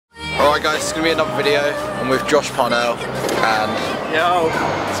Alright guys, it's going to be another video. I'm with Josh Parnell and yo,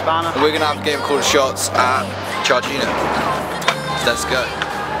 Spanner. And we're going to have a game called Shots at Charge Unit. Let's go.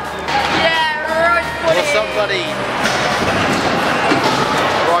 Yeah, right buddy. What's up buddy?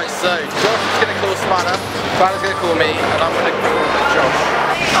 Right, so Josh is going to call Spanner, Spanner's going to call me, and I'm going to call Josh.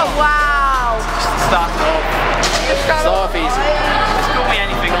 Oh wow. Just start off. Start off easy. Just call me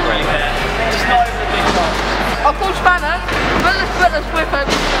anything, I'm really there. Just not over the big top. I'll call Spanner, but let's whip over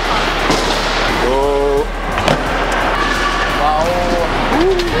the Oh. Wow.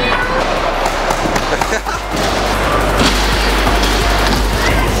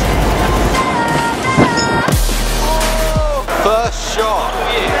 First shot.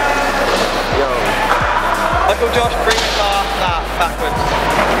 Yo. Look at Josh bring the car backwards.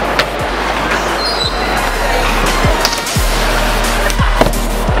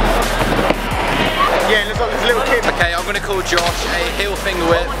 Yeah, looks like there's a little kid. Okay, I'm going to call Josh a heel finger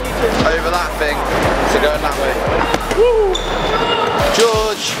whip over that thing. So going that way. Woo!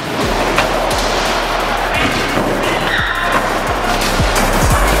 George!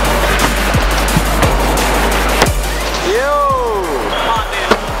 Yo!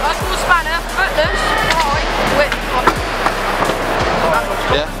 I call Spanner, footless, right, whip.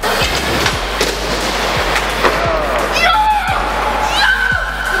 Yeah?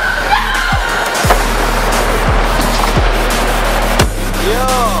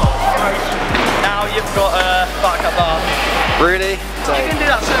 Now you've got a backup bar. Really? You can do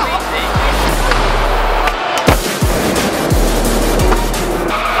that so easy.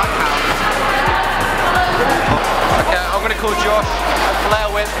 Okay, I'm going to call Josh a flare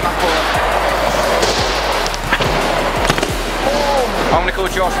whip in that corner. I'm going to call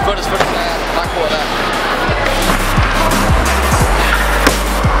Josh footers there, that corner.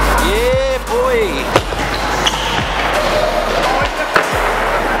 Yeah, boy!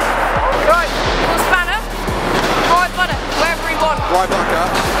 Right back up.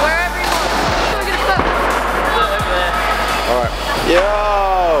 Wherever you want. We're going to put Over there. Alright. Yo!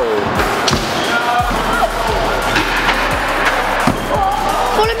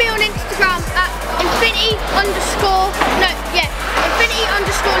 Follow me on Instagram at infinity_Louis_5.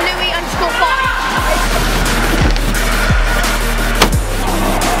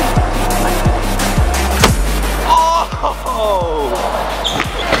 Oh!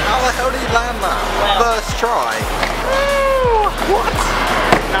 How the hell did you land that? First try. What?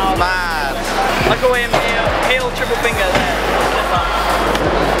 Now, mad. I go in heel triple finger there.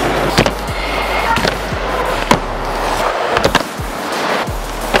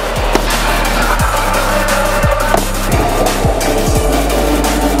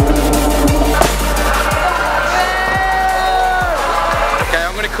 Okay,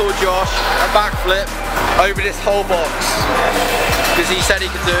 I'm going to call Josh a backflip over this whole box. Because he said he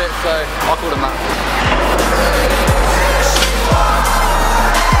could do it, so I'll call him that.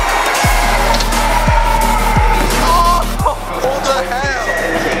 What the hell?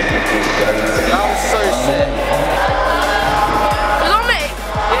 That was so sick. it was on me.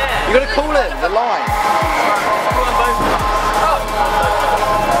 Yeah. You gotta call it, the line. Call them both.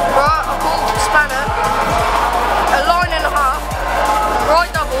 Right, I'll call Spanner. A line and a half. Right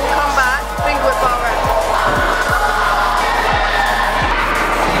double, come back, finger whip bar round.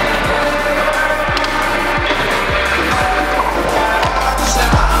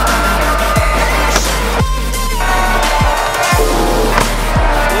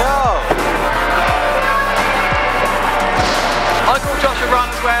 Run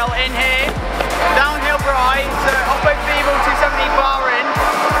as well in here, downhill right, so off both feeble 270 bar in,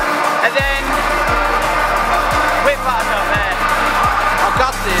 and then whip back up there. I've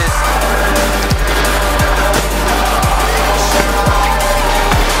got this.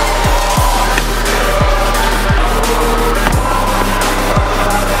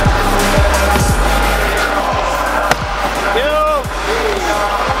 Yo!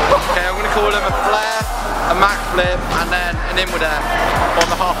 Okay, I'm gonna call him a flare, a Mac flip, and then an inward air on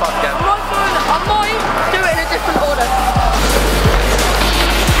the half up again. I might do it in a different order.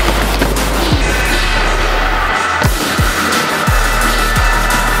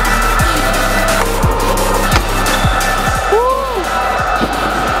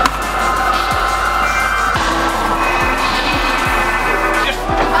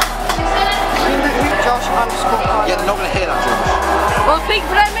 Yeah, they're not gonna hear that, George. Well, speak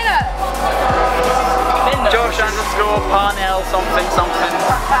for that minute. Josh _Parnell something.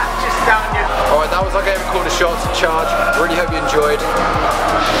 Just down you. Alright, that was our game called a Shots at Charge. Really hope you enjoyed.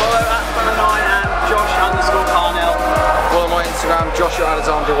 Follow at Spanner9 and Josh _Parnell. Follow my Instagram, Joshua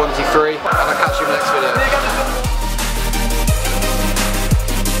Alexander123, and I'll catch you in the next video.